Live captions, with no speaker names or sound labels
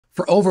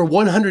For over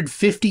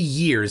 150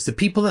 years, the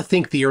people that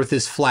think the Earth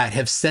is flat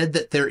have said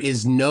that there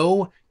is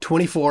no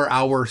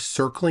 24-hour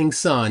circling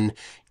sun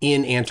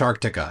in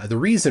Antarctica. The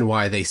reason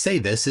why they say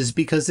this is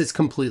because it's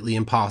completely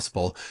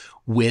impossible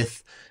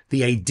with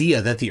the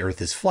idea that the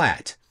Earth is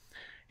flat.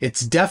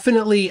 It's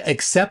definitely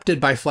accepted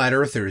by flat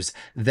earthers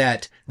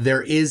that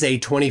there is a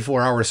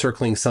 24-hour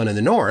circling sun in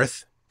the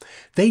north.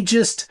 They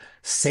just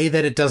say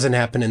that it doesn't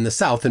happen in the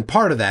south, and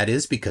part of that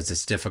is because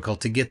it's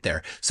difficult to get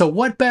there. So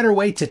what better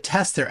way to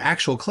test their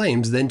actual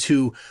claims than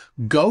to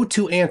go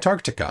to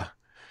Antarctica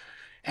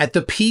at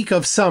the peak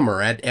of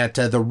summer, at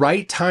the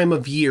right time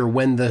of year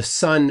when the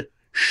sun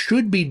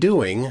should be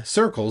doing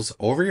circles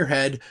over your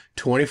head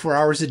 24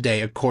 hours a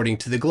day according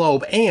to the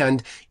globe,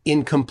 and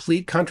in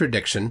complete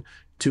contradiction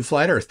to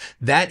flat Earth.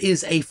 That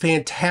is a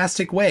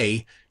fantastic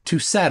way to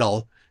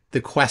settle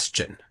the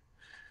question.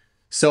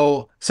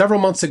 So several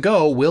months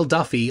ago, Will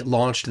Duffy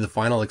launched the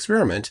final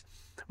experiment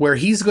where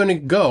he's going to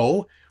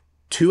go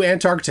to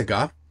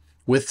Antarctica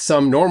with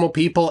some normal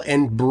people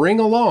and bring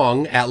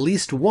along at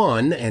least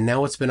one, and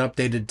now it's been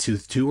updated to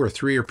 2 or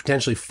 3 or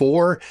potentially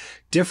 4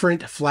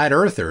 different flat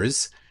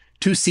earthers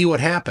to see what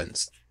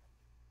happens.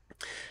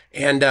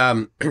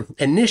 And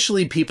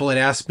initially people had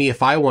asked me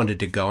if I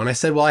wanted to go, and I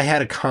said, well, I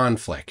had a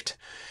conflict.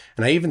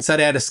 And I even said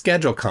I had a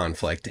schedule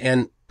conflict.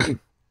 And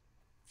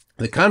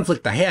the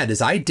conflict I had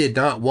is I did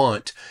not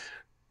want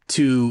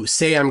to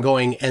say I'm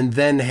going and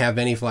then have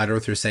any flat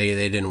earthers say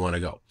they didn't want to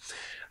go.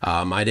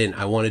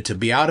 I wanted to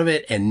be out of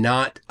it and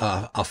not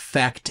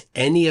affect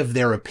any of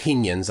their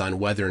opinions on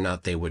whether or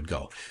not they would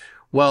go.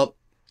 Well,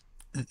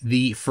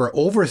 for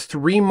over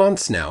 3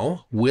 months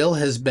now, Will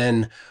has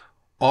been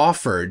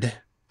offering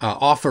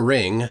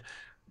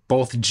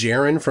both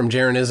Jaron from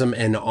Jaronism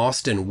and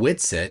Austin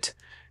Whitsitt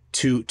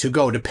to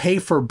go, to pay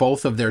for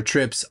both of their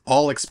trips,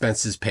 all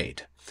expenses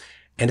paid.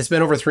 And it's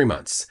been over 3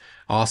 months.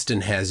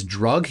 Austin has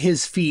drug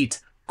his feet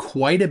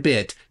quite a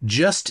bit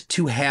just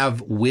to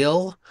have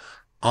Will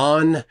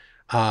on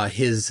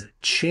his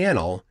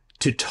channel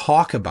to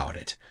talk about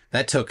it.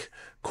 That took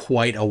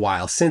quite a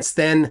while. Since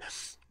then,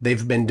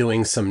 they've been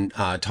doing some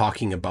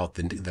talking about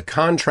the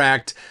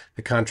contract.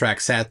 The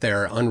contract sat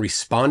there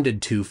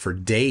unresponded to for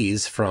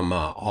days from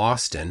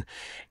Austin.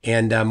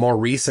 And more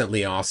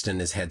recently, Austin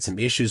has had some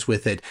issues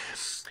with it.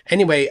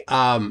 Anyway,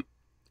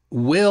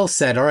 Will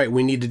said, all right,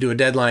 we need to do a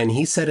deadline.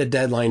 He set a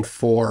deadline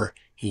for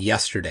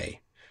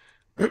yesterday.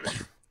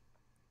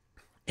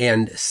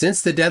 And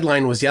since the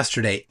deadline was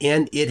yesterday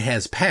and it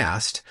has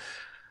passed,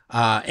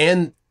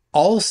 and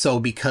also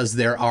because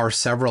there are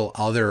several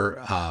other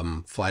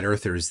flat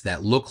earthers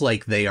that look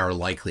like they are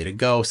likely to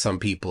go. Some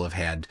people have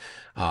had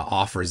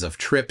offers of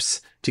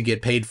trips to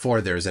get paid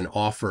for. There's an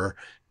offer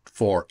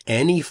for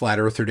any flat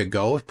earther to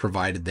go,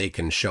 provided they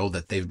can show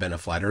that they've been a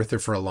flat earther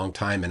for a long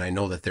time. And I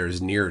know that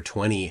there's near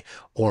 20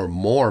 or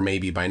more,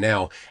 maybe by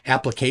now,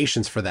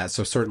 applications for that.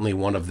 So certainly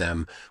one of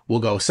them will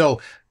go.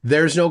 So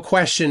there's no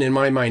question in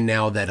my mind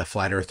now that a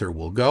flat earther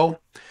will go.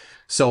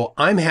 So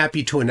I'm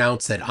happy to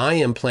announce that I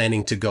am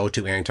planning to go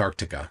to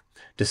Antarctica,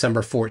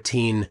 December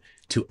 14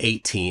 to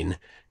 18,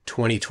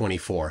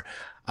 2024.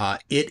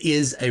 It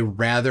is a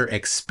rather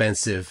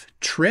expensive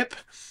trip.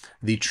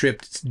 The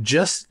trip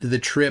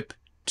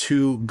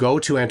to go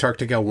to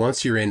Antarctica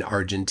once you're in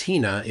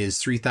Argentina is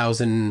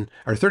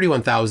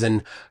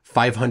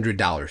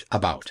 $31,500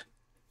 about.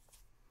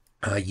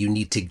 You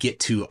need to get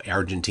to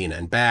Argentina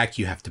and back.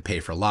 You have to pay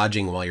for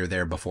lodging while you're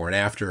there, before and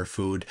after,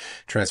 food,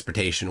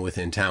 transportation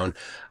within town.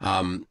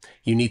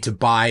 You need to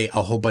buy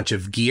a whole bunch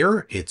of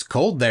gear. It's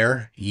cold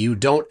there. You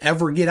don't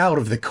ever get out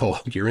of the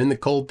cold. You're in the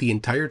cold the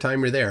entire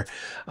time you're there.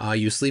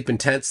 You sleep in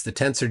tents. The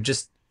tents are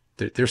just,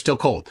 they're still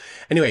cold.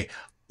 Anyway,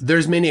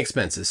 there's many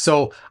expenses.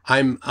 So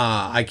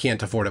I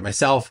can't afford it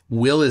myself.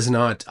 Will is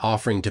not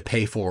offering to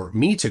pay for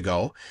me to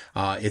go.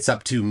 It's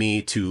up to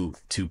me to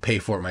pay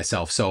for it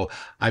myself. So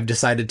I've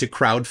decided to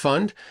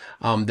crowdfund.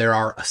 There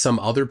are some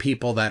other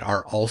people that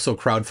are also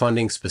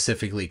crowdfunding,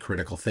 specifically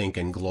Critical Think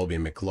and Globe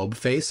and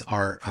McGlobeface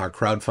are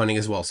crowdfunding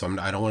as well. So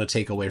I don't want to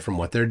take away from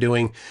what they're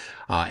doing.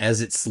 As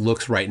it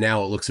looks right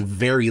now, it looks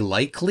very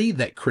likely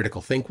that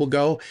Critical Think will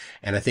go.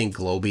 And I think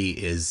Globey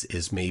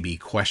is maybe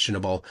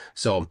questionable.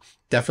 So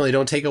definitely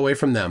don't take away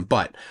from them,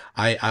 but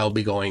I'll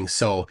be going.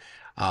 So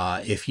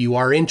if you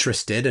are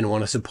interested and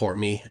want to support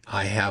me,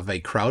 I have a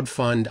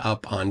crowdfund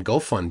up on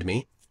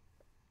GoFundMe.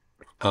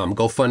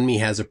 GoFundMe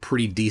has a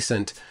pretty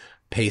decent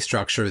pay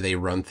structure. They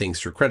run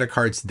things through credit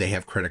cards. They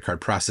have credit card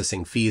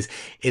processing fees.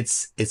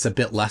 It's a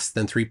bit less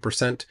than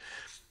 3%.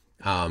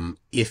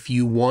 If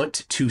you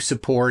want to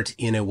support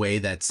in a way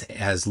that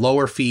has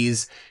lower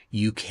fees,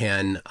 you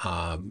can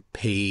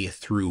pay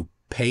through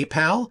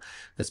PayPal.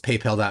 That's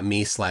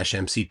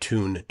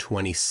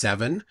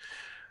paypal.me/mctoon27.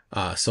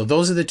 So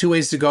those are the 2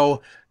 ways to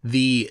go.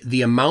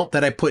 The amount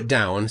that I put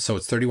down, so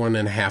it's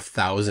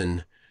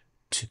 $31,500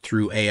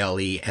 through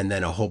ALE, and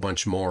then a whole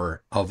bunch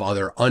more of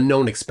other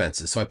unknown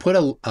expenses. So I put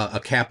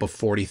a cap of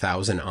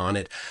 $40,000 on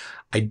it.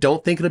 I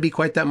don't think it'll be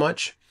quite that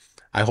much.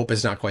 I hope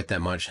it's not quite that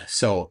much.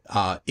 So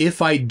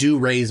if I do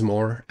raise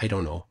more, I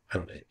don't know. I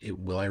don't,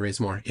 will I raise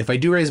more? If I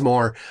do raise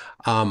more,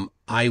 I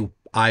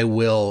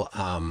will,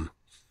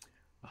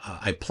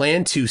 I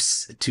plan to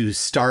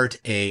start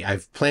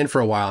I've planned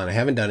for a while and I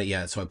haven't done it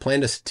yet. So I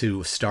plan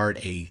to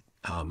start a,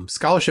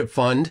 scholarship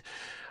fund,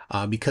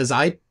 because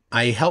I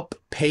help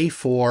pay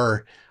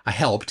for,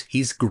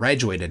 he's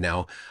graduated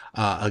now,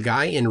 a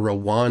guy in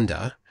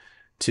Rwanda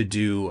to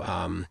do,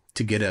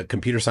 to get a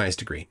computer science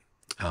degree.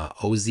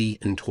 Ozi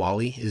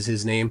Ntwali is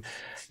his name,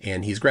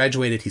 and he's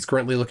graduated. He's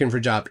currently looking for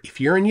a job. If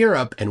you're in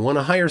Europe and want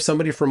to hire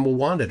somebody from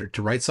Rwanda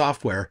to write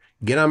software,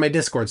 get on my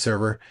Discord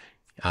server.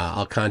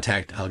 I'll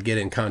get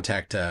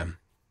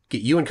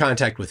you in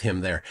contact with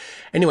him there.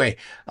 Anyway,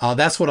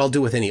 that's what I'll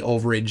do with any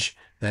overage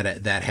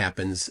that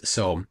happens.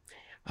 So,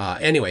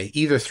 anyway,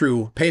 either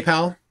through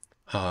PayPal,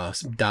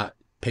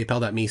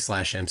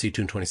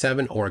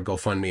 paypal.me/mctoon27 or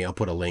GoFundMe. I'll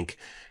put a link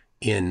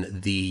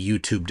in the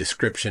YouTube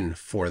description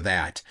for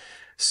that.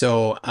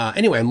 So,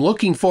 anyway, I'm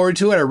looking forward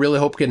to it. I really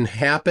hope it can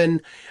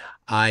happen.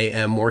 I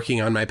am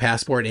working on my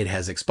passport. It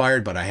has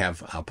expired, but I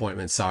have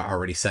appointments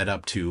already set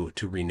up to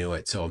renew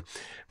it. So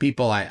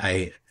people,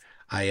 I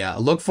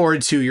look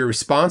forward to your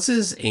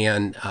responses,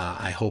 and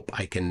I hope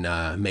I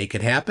can make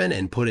it happen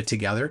and put it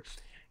together.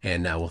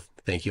 And we'll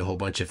thank you a whole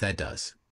bunch if that does.